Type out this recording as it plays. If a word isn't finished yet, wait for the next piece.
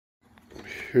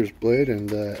Here's blade and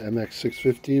the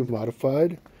MX650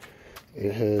 modified.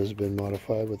 It has been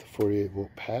modified with a 48 volt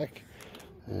pack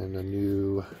and a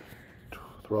new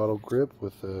throttle grip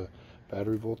with a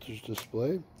battery voltage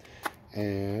display,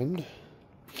 and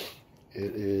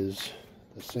it is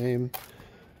the same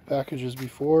package as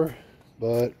before,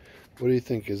 but what do you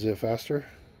think? Is it faster?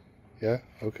 Yeah?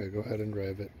 Okay, go ahead and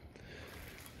drive it.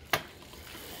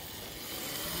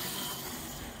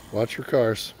 Watch your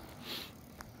cars.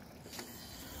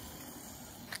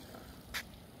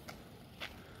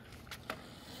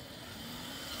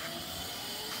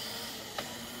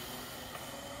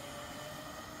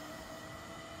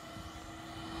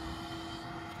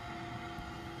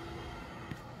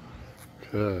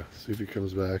 See if he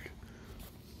comes back.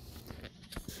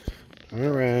 Turn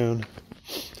around.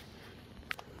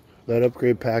 That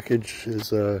upgrade package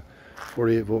is a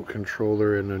 48 volt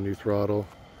controller and a new throttle,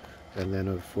 and then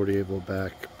a 48 volt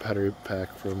battery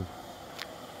pack from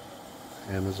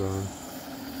Amazon.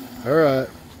 Alright,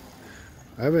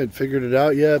 I haven't figured it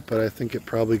out yet, but I think it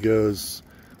probably goes,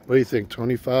 what do you think,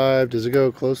 25? Does it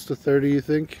go close to 30, you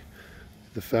think?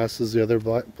 The fastest as the other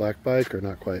black bike, or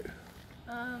not quite?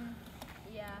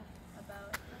 Yeah,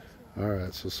 about.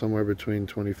 Alright, so somewhere between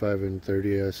 25 and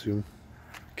 30, I assume.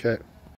 Okay.